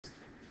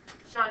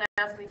Sean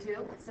asked me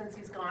to, since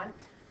he's gone.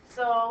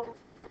 So,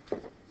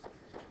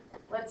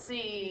 let's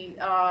see,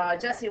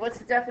 Jesse, what's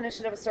the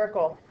definition of a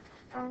circle?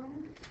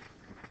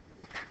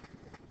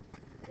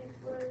 It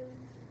was,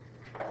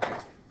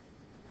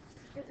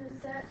 it's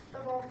a set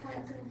of all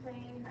points in a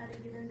plane at a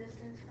given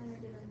distance from a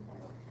given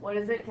point. What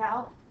is it,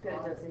 Cal? Good,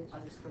 Jesse.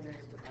 I'm just going to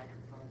use the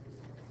microphone.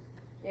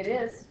 It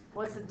is.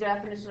 What's the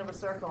definition of a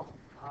circle?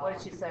 What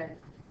did she say?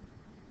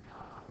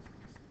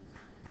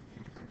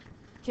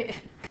 Okay.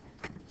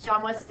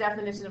 Sean, what's the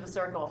definition of a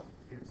circle?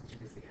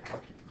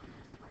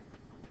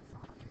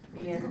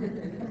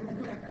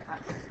 Ian?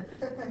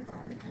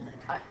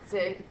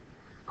 Zig?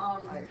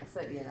 I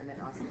said Ian, I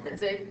meant Austin.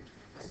 Zig?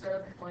 A set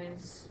of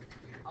points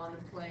on a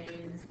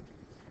plane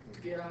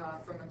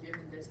from a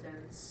given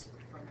distance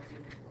from a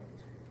given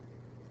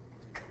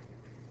point.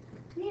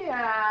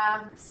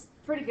 Yeah,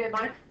 pretty good,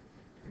 Mike.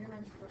 Pretty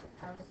much what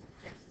I was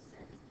just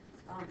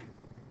saying.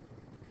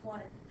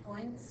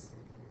 Points,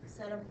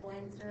 set of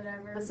points or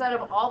whatever. The set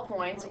of all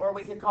points, or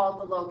we could call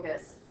it the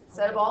locus.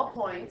 Set of all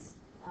points.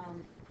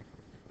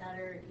 That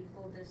are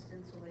equal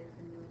distance away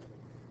from the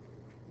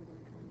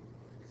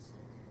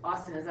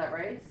Austin, is that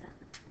right?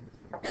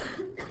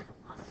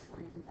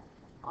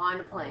 On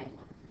a plane.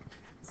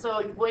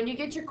 So when you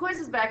get your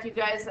quizzes back, you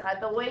guys,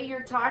 the way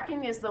you're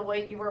talking is the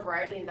way you were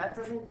writing. That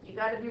doesn't, you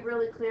got to be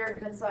really clear and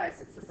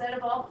concise. It's the set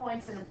of all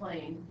points in a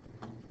plane.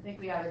 I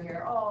think we have it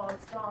here. Oh,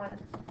 it's gone.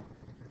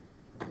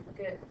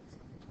 Good.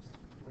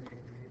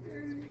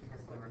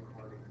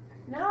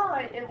 No,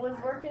 it was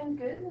working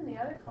good in the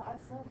other class.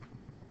 So.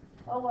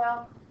 Oh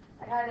well,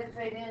 I had it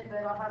fade in,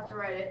 but I'll have to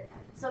write it.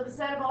 So the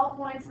set of all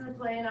points in the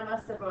plane, I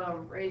must have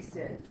erased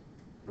it.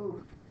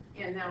 Ooh,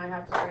 and now I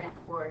have to write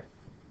the board.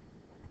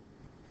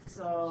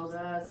 So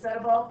the set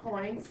of all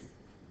points,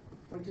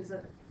 which is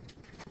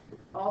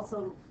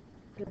also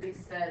could be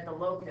said the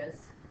locus.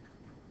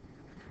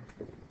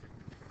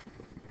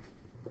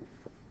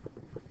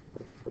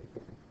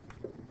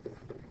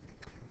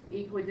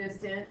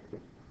 Equidistant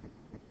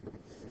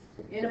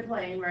in a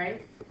plane,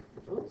 right?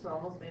 Oops, I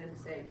almost made a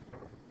mistake.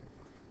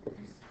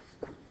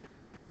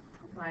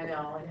 I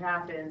know, it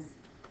happens.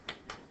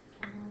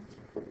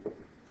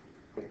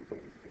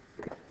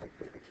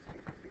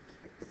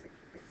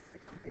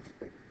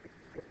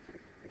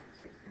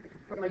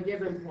 From a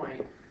given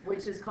point,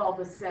 which is called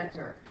the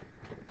center.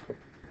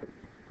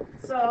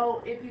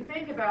 So if you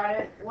think about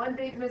it, one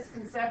big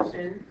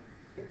misconception,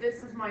 if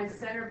this is my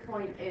center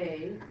point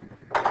A,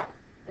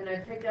 and I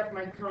pick up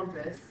my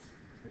compass,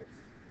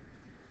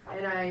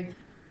 and I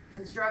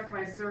construct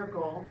my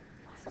circle,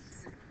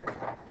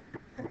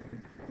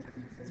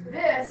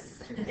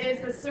 this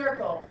is the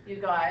circle, you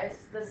guys.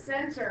 The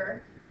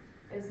center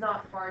is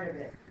not part of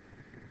it.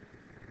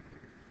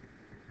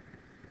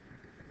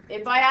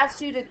 If I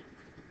asked you to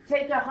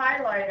take a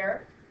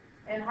highlighter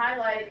and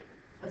highlight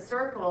a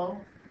circle,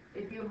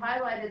 if you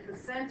highlighted the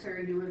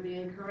center, you would be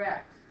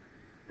incorrect.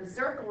 The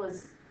circle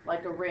is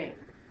like a ring.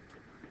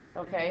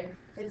 Okay?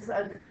 It's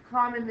a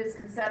common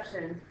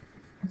misconception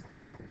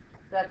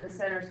that the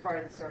center is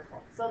part of the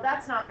circle. So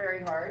that's not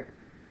very hard.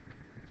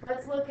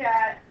 Let's look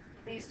at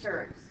these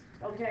terms.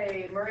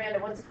 Okay, Miranda,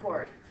 what's a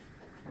chord?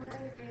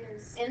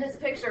 Is In this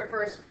picture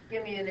first,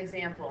 give me an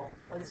example.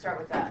 Let's start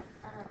with that.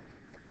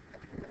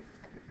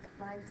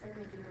 line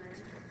segment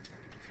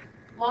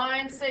UN.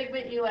 Line,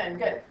 segment, UN.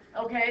 Good.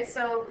 Okay,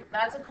 so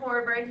that's a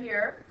chord right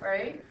here,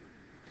 right?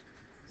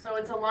 So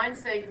it's a line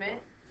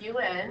segment,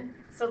 UN.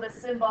 So the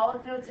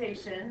symbolic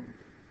notation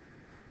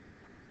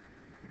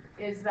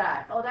is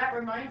that. Oh, that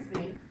reminds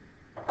me.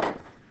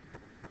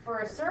 For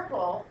a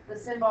circle, the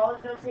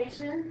symbolic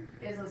notation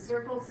is a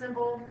circle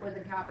symbol with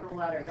a capital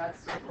letter.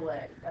 That's circle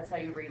A. That's how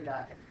you read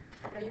that.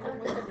 Are you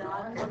with the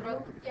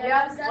dot?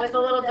 Yes, with a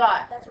little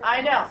dot.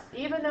 I know.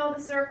 Even though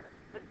the circle,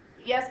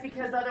 yes,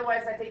 because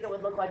otherwise I think it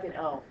would look like an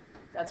O.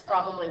 That's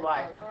probably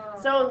why.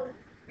 So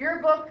your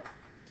book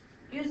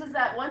uses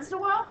that once in a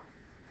while.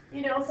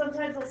 You know,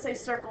 sometimes they'll say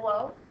circle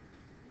O.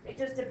 It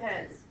just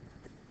depends.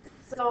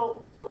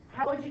 So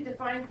how would you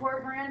define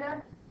chord,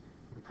 Miranda?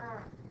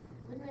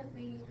 Wouldn't it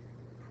be,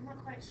 I'm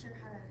not quite sure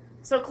how to,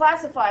 So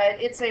classify it.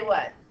 It's a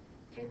what?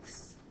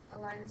 it's a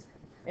line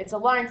segment. It's a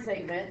line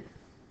segment.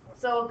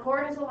 So a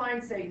chord is a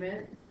line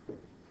segment.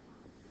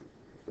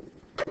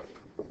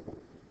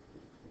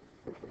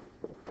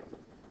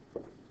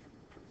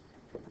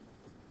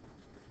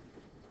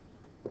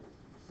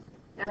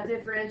 Now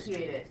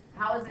differentiate it.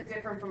 How is it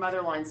different from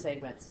other line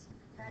segments?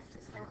 That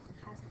just has it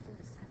in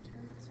the center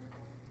of the circle.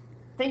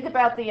 Think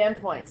about the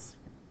endpoints.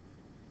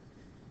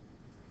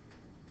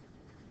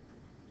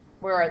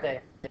 Where are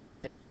they?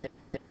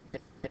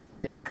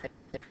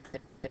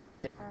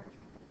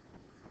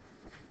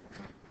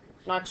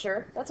 Not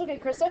sure. That's okay,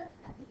 Krista.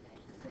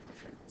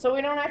 So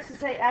we don't actually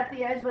say at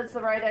the edge, but it's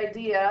the right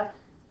idea.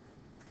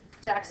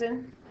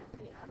 Jackson?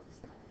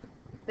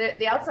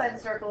 The outside of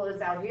the circle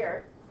is out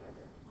here.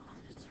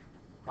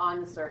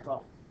 On the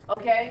circle.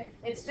 Okay?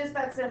 It's just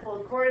that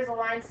simple. A chord is a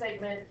line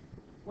segment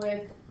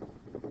with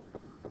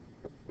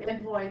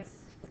endpoints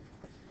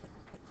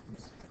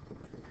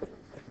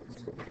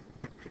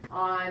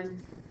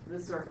on the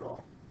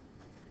circle.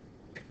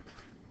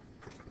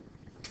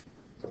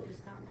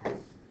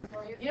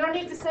 You don't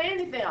need to say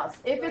anything else.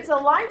 If it's a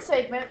line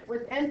segment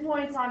with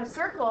endpoints on a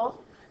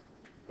circle,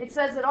 it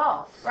says it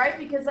all, right?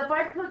 Because if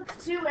I put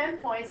two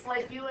endpoints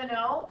like U and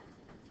O,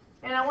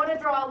 and I want to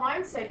draw a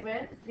line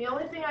segment, the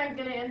only thing I'm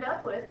going to end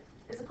up with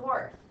is a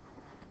chord.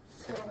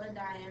 So a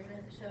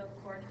diameter, so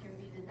a chord can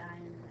be the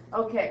diameter.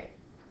 Okay,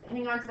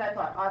 hang on to that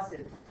thought,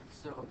 Austin.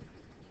 So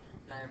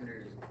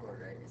diameter is a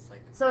chord, right? It's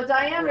like So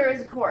diameter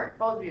is a chord,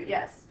 both of you,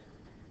 yes.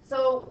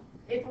 So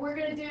if we're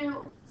going to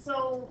do,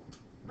 so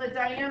the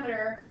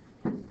diameter,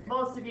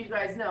 most of you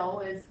guys know,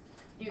 is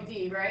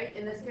UD, right,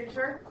 in this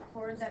picture? A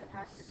chord that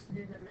passes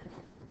through the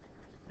middle.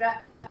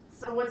 That.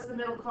 So what's the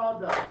middle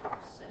called though?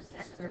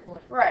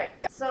 Circle. Right,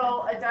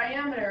 so a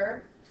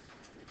diameter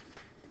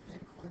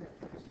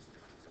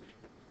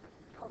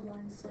A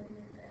line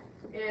segment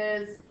there.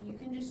 is You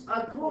can just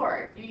a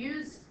chord. You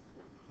use,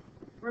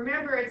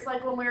 remember, it's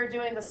like when we were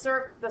doing the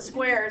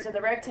squares and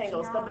the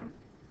rectangles.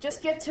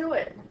 Just get to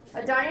it.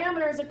 A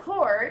diameter is a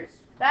chord.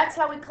 That's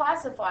how we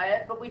classify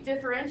it, but we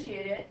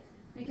differentiate it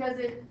because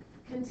it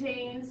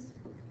contains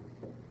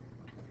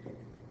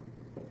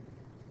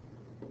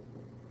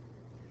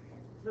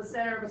the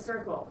center of a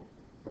circle.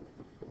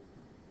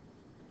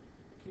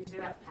 Can you say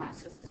that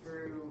passes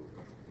through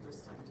the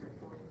center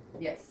point?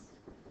 Yes.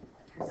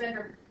 The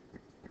center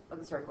of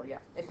the circle, yeah.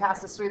 It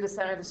passes through the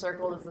center of the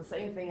circle. It's the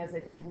same thing as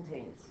it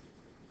contains.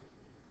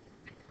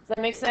 Does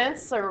that make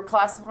sense? So we're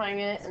classifying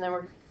it and then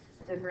we're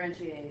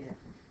differentiating it.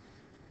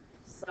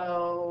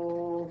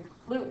 So,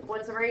 Luke,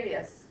 what's the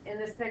radius in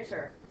this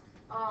picture?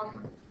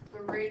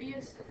 The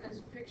radius in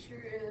this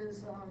picture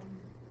is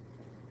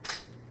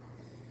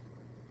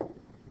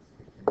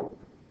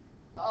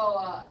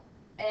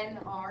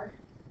NR.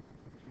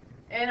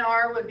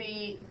 NR would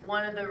be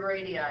one of the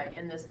radii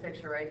in this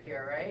picture right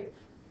here, right?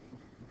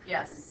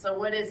 Yes. So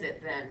what is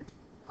it then?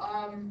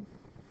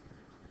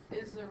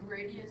 Is the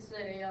radius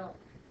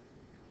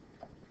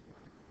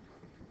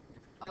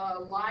a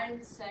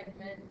line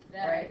segment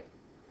that Right.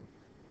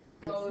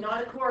 goes? It's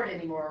not a chord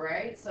anymore,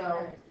 right? So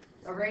Right.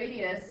 a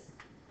radius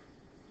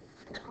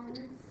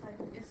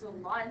It's a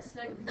line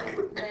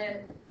segment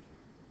that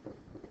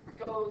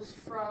goes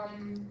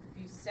from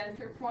the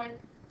center point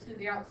to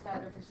the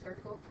outside of the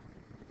circle.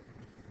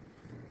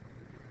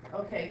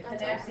 Okay,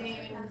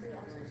 connecting. on.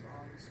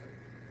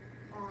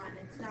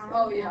 It's not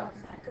Oh, on the yeah.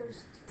 outside.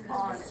 Goes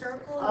On The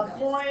circle a is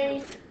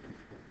point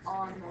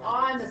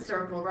on the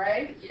circle,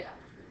 right? yeah.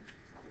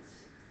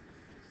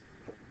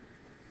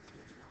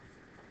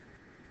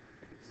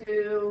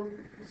 To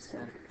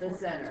the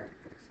center.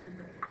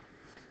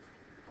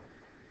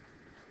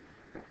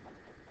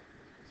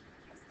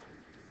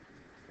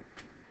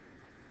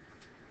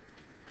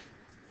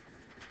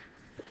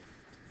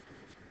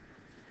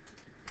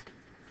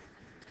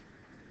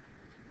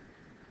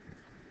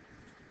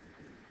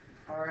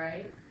 All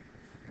right.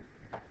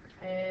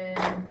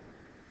 And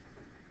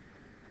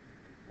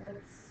let's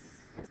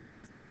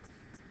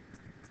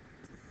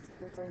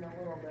in a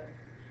little bit.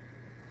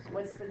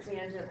 What's the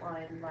tangent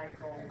line,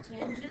 Michael?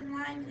 tangent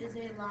line is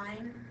a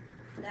line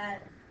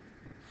that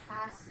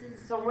passes.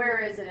 So where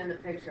is it in the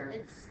picture?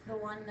 It's the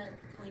one that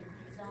point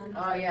B's on.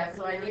 Oh yeah,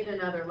 so I need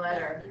another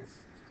letter. It's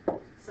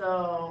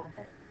So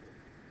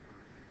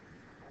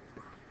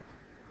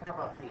how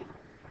about B?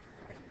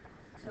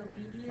 So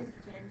BD is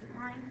a tangent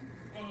line,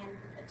 and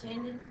a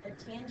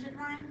tangent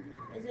line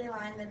is a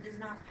line that does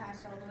not pass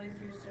all the way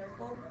through a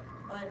circle,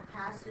 but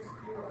passes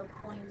through a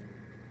point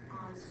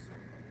on the circle.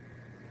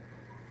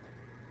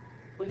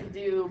 We could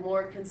do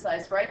more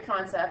concise, right?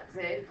 Concept,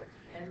 Dave.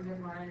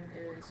 Tangent line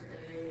is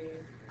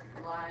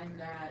a line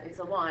that It's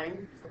a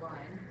line, it's a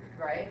line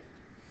right?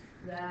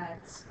 that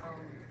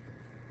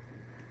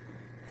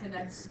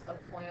connects a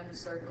point on the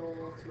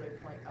circle to a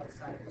point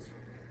outside of the circle.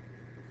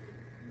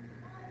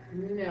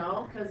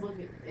 No, because look,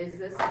 is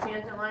this a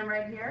tangent line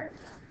right here?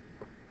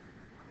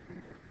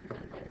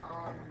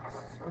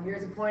 Well,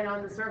 here's a point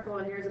on the circle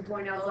and here's a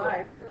point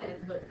outside.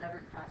 But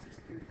never passes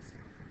through the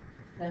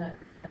circle.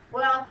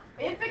 Well,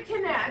 if it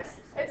connects,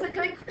 it's a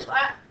good,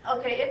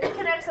 okay, if it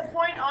connects a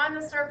point on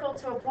the circle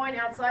to a point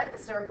outside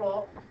the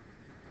circle,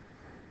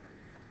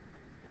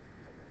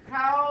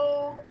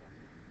 how,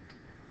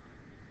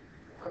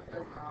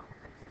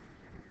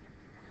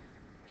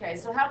 okay,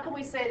 so how can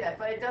we say that?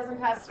 But it doesn't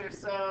pass through,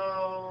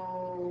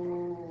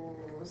 so,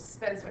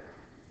 Spencer.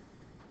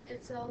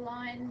 It's a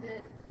line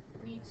that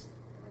meets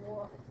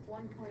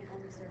one point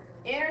on the circle.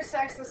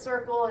 Intersects the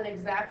circle in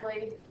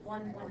exactly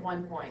one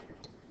point.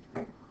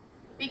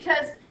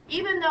 Because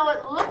even though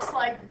it looks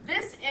like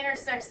this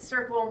intersects the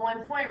circle in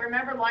one point,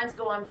 remember lines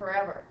go on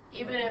forever.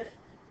 Even if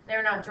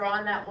they're not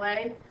drawn that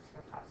way,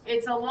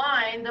 it's a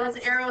line, those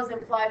arrows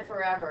imply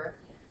forever.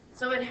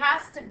 So it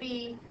has to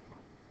be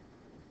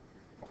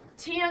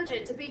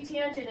tangent. To be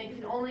tangent, it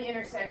can only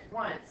intersect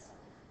once.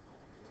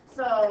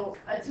 So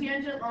a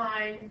tangent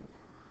line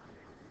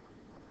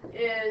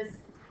is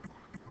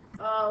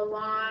a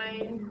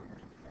line,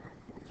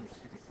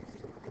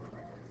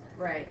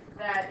 right,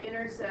 that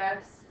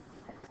intersects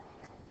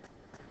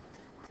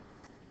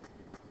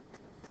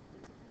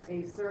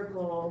a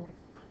circle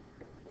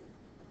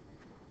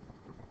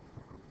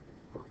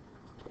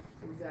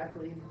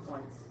exactly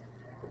once.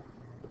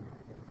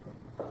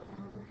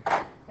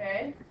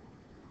 Okay?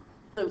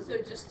 So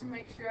just to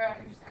make sure I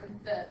understand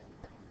that,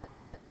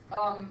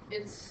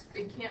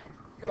 it can't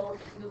go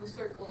into the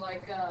circle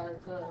like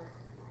the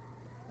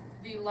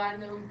line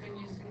that we've been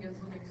using as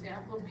an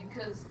example,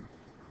 because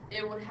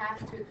it would have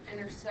to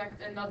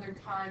intersect another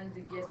time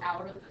to get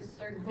out of the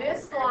circle.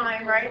 This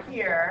line right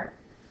here,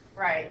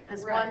 right,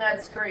 this one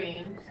that's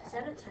green,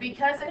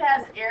 because it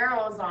has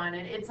arrows on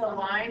it, it's a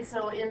line,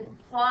 so it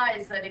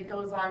implies that it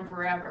goes on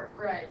forever.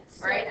 Right.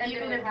 So, Right, and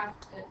even it would if- have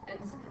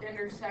to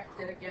intersect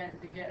it again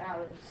to get out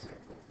of the circle.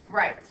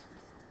 Right.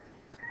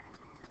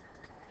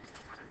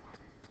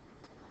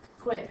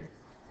 Quinn,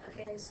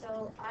 Okay,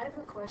 so I have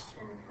a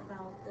question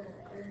about the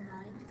green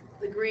line.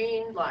 the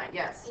green line,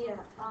 yes. Yeah,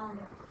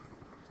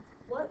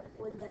 what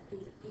would that be?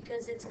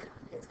 Because it's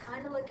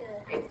kind of like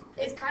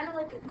it's kind of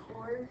like a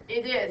chord.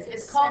 It is.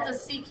 It's called the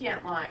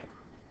secant line.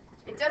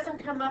 It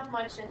doesn't come up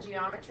much in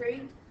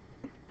geometry,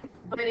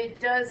 but it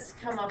does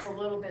come up a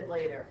little bit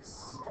later.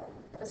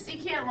 A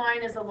secant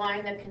line is a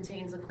line that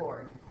contains a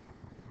chord.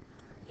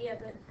 Yeah,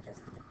 but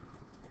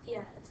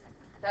yeah,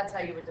 That's how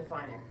you would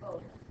define it.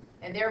 oh,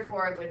 And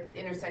therefore, it would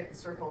intersect the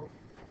circle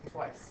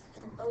twice.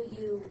 and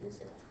OU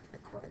is a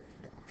chord.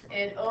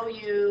 And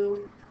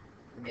OU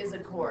is a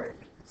chord.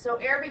 So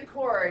every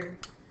chord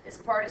is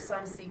part of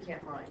some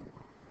secant line.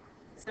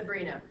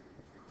 Sabrina.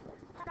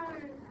 So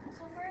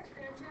for a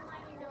tangent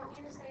line, you don't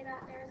need to say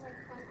that there's like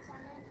points on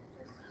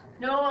it. Just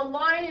No, a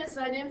line is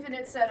an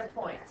infinite set of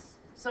points.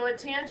 So a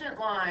tangent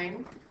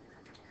line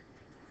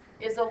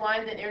is a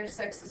line that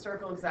intersects the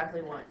circle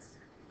exactly once.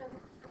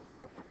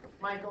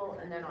 Michael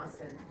and then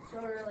Austin. So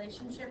a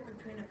relationship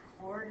between a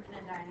chord and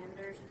a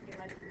diameter is pretty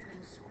much between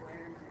a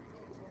square and a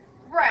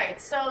rectangle. Right,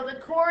 so the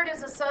chord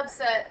is a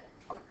subset.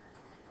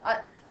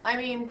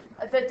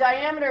 The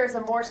diameter is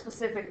a more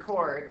specific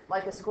chord,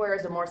 like a square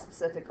is a more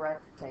specific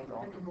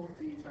rectangle. And both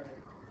of each other.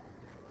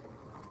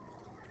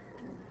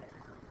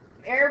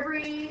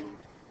 Every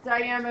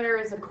diameter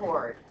is a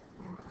chord,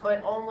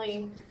 but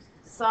only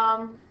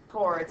some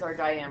chords are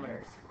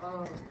diameters.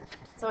 Oh.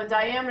 So a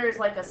diameter is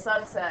like a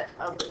subset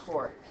of the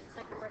chord. It's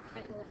like a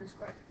rectangle and a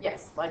square.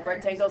 Yes, like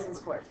rectangles and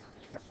squares.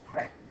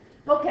 Right.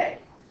 Okay,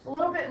 a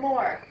little bit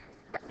more.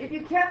 If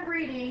you kept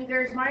reading,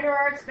 there's minor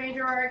arcs,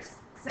 major arcs,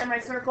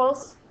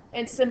 semicircles,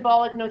 and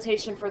symbolic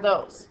notation for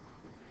those.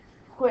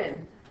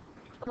 Quinn.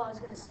 Oh, I was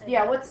gonna say.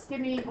 Yeah, give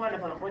me one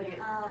of them. What do you?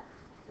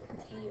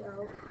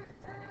 DO.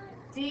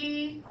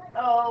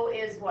 DO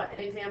is what? An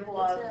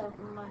example It's of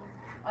a minor.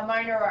 a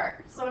minor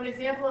arc. So an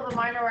example of a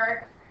minor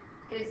arc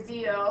is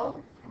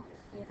DO.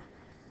 Yeah.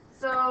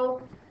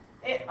 So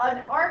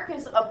an arc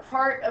is a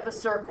part of a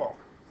circle.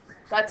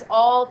 That's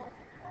all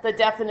the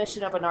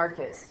definition of an arc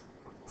is.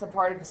 It's a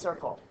part of the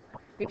circle.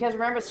 Because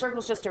remember, a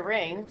circle's just a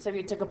ring, so if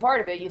you took a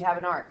part of it, you'd have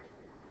an arc.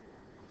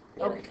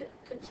 Yeah, Okay.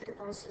 could you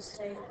also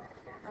say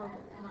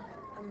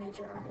a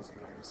major arc is a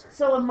part of a circle?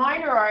 So a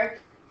minor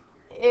arc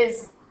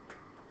is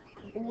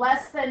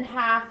less than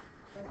half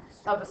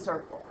of a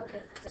circle.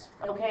 Okay.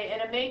 Okay,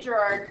 and a major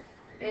arc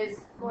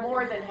is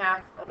more than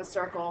half of a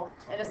circle,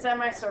 and a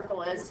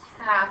semicircle is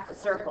half a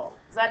circle.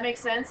 Does that make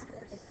sense?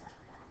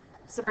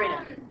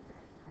 Sabrina.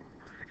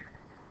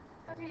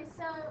 okay,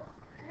 so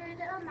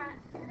could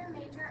a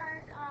major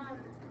arc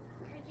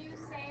could you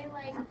say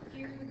like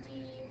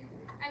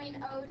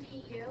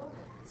ODU?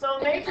 So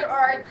a major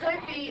arc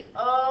could be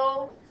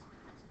oh,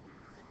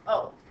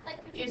 Like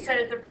you said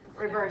it the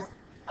reverse.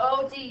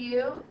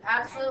 ODU,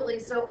 absolutely.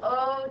 So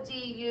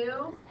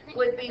ODU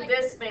would be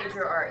this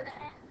major arc.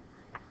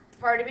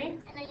 Pardon me?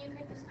 And then you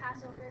could just pass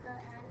over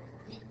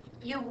the end.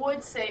 You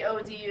would say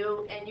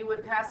ODU, and you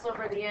would pass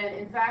over the end.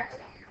 In fact,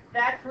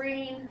 that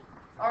green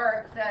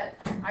arc that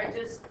I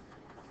just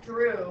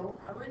drew.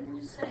 I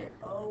wouldn't just say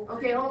O.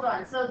 Okay, hold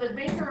on. So the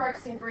major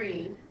arc's in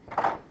green,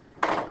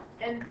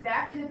 and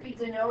that could be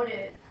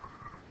denoted.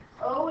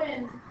 O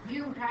and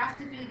U have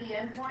to be the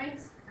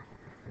endpoints,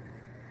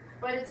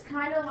 but it's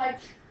kind of like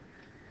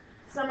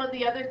some of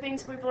the other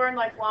things we've learned,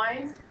 like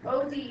lines.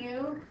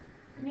 ODU,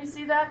 can you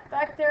see that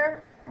back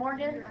there,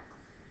 Morgan?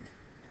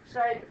 Should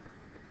I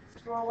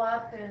scroll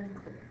up and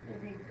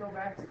maybe go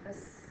back to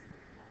this?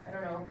 I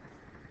don't know.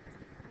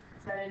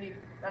 Is that any?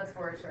 That's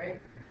worse,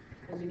 right?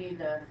 Because you need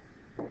the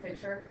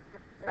picture.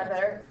 Is that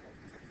better?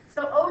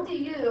 So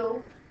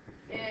ODU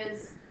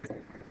is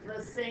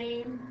the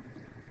same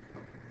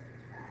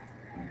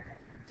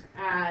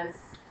as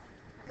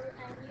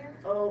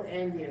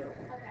ONU.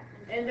 Okay.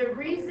 And the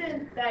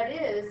reason that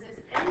is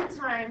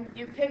anytime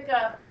you pick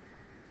up,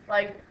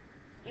 like,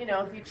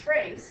 if you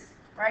trace,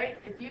 right?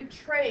 If you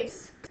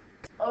trace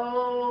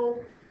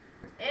ONU,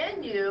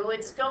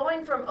 it's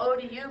going from O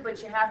to U,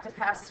 but you have to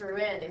pass through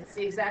N. It's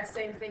the exact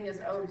same thing as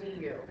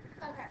ODU.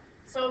 Okay.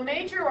 So a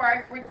major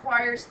arc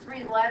requires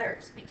 3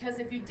 letters, because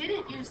if you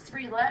didn't use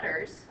 3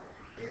 letters,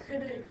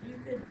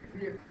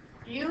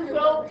 you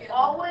go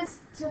always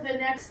to the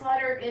next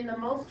letter in the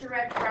most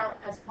direct route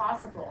as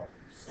possible.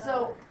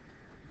 So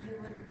you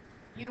would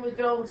you would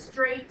go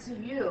straight to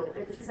U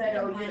if it said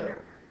OU.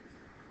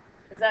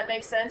 Does that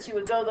make sense? You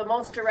would go the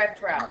most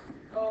direct route.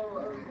 Oh,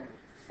 okay.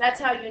 That's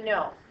how you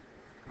know.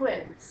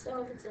 Quinn.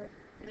 So if it's a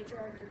major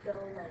arc, you go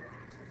like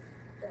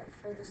the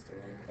furthest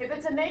away. If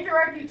it's a major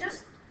arc,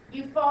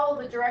 you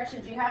follow the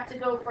directions. You have to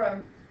go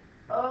from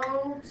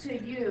O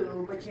to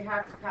U, but you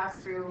have to pass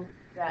through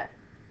that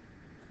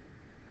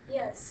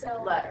Yeah,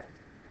 so letter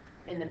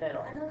in the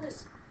middle. I know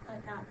this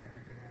like not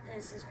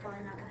this is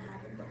probably not gonna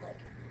happen, but like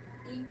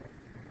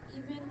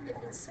even if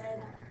it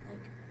said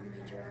like a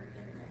major arc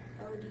and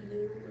like O to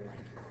U were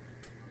like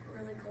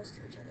really close to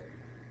each other,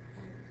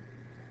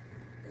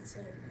 and it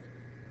said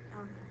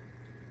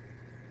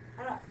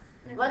I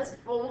don't know.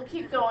 We'll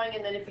keep going,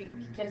 and then if you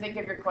can think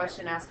of your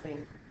question, ask me.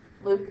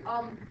 Luke?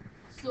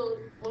 So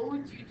what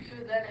would you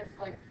do then if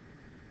like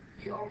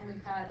you only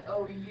had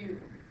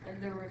OU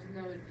and there was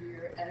no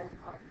deer and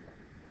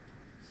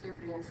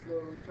circles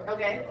go?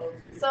 Okay.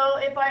 So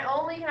if I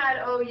only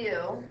had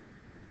OU,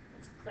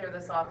 let's clear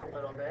this off a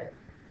little bit,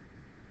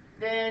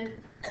 then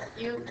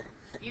you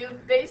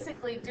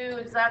basically do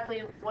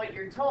exactly what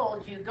you're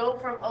told. You go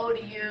from O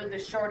to U, the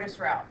shortest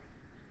route.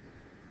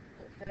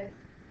 Okay.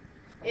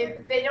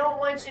 If they don't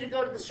want you to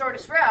go to the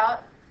shortest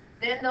route,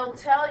 then they'll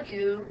tell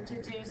you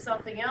to do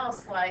something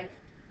else, like,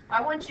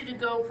 I want you to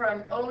go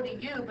from O to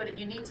U, but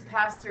you need to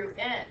pass through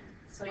N.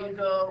 So you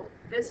go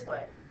this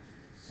way.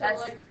 So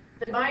That's like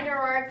the minor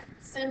arc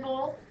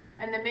symbol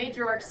and the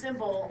major arc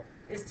symbol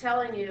is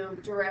telling you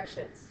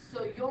directions.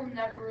 so you'll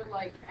never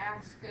like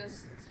ask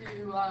us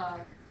to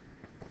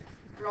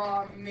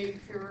draw a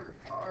major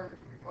arc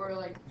or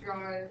like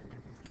draw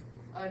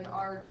an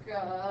arc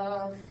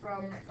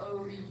from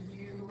O to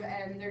U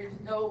and there's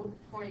no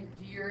point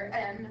D or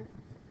N,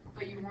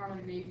 but you want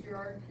a major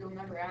arc, you'll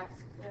never ask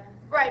that.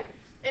 Right.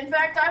 In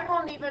fact, I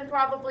won't even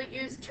probably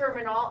use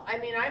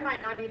I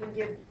might not even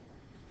give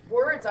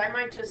words. I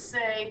might just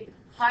say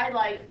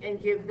highlight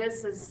and give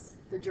this as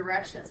the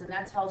directions, and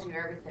that tells you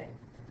everything.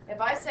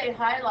 If I say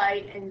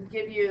highlight and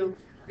give you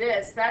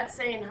this, that's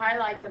saying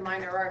highlight the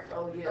minor arc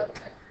OU.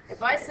 Okay.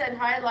 If I said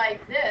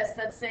highlight this,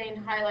 that's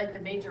saying highlight the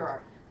major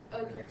arc.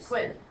 Okay.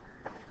 Quinn.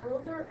 Will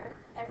there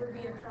ever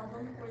be a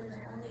problem where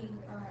there's only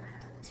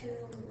 2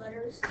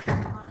 letters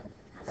on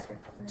a circle?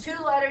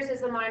 2 letters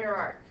is a minor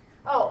arc.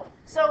 Oh,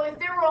 so if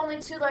there were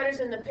only 2 letters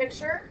in the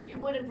picture, you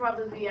wouldn't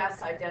probably be asked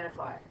to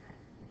identify.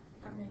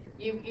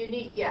 You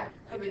need, yeah.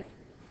 Okay.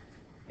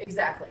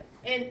 Exactly.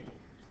 And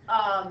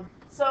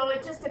so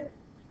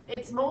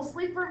it's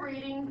mostly for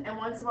reading and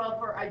once in a while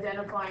for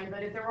identifying,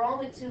 but if there were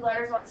only 2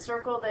 letters on the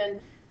circle, then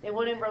it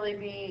wouldn't really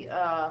be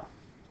a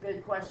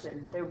good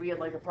question. There would be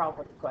like a problem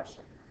with the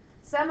question.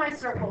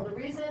 Semicircle, the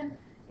reason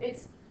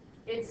it's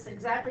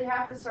exactly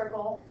half the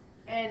circle,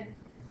 and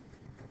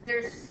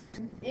there's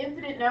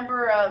infinite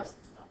number of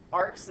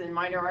arcs and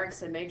minor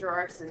arcs and major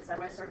arcs and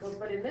semicircles,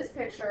 but in this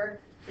picture,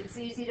 it's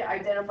easy to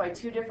identify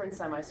 2 different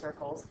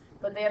semicircles,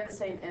 but they have the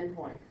same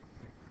endpoint.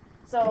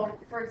 So,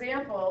 for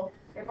example,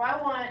 if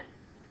I want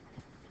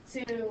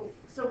to,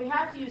 so we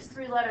have to use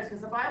 3 letters,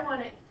 because if I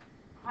want to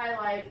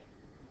highlight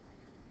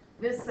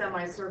this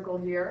semicircle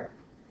here,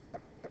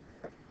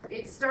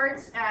 it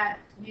starts at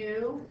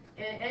U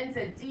and it ends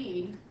at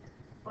D,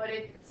 but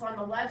it's on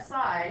the left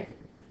side,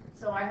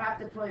 so I have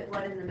to put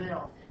one in the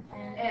middle,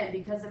 N,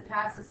 because it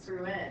passes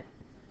through N.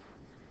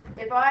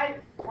 If I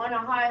want to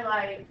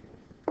highlight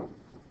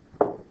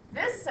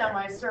this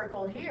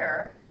semicircle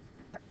here,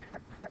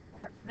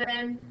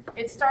 then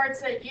it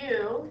starts at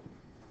U,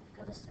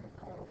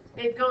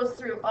 it goes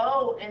through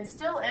O and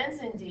still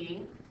ends in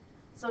D,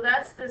 so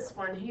that's this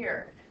one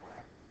here.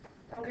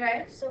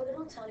 Okay? So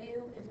it'll tell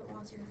you if it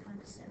wants you to find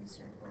a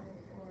semicircle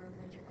or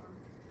a major arc.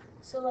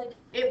 So like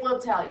It will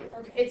tell you.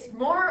 Okay. It's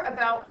more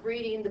about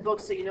reading the book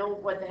so you know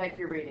what the heck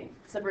you're reading.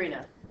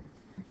 Sabrina.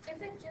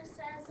 If it just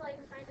says like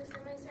find a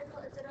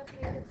semicircle, is it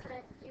okay to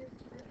put UD?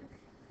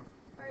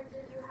 Or do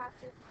you have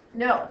to?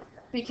 No,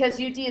 because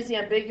UD is the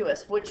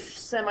ambiguous. Which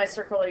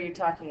semicircle are you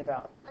talking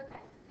about?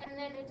 Okay. And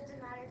then it doesn't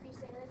matter if you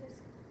say like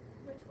this,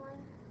 which one.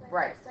 Like,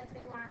 Right. It's like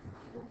they want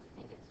you to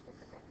make it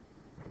specific.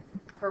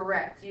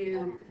 Correct.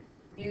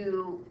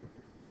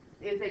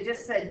 If they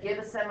just said give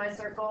a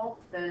semicircle,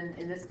 then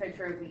in this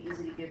picture it would be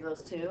easy to give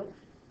those 2.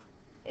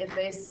 If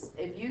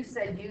you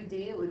said UD,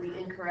 it would be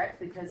incorrect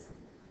because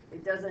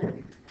it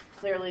doesn't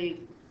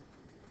clearly,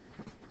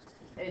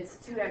 it's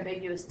too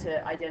ambiguous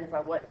to identify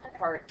what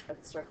part of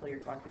the circle you're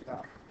talking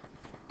about.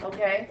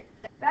 Okay?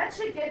 That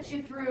should get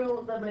you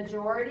through the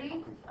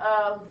majority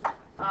of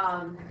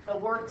the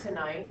work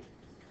tonight.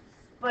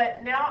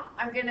 But now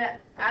I'm going to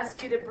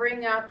ask you to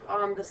bring up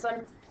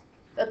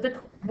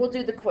we'll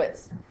do the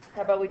quiz.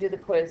 How about we do the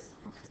quiz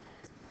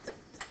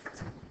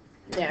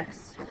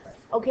next?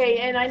 Okay,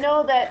 and I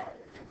know that,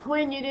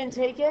 Quinn, you didn't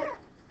take it?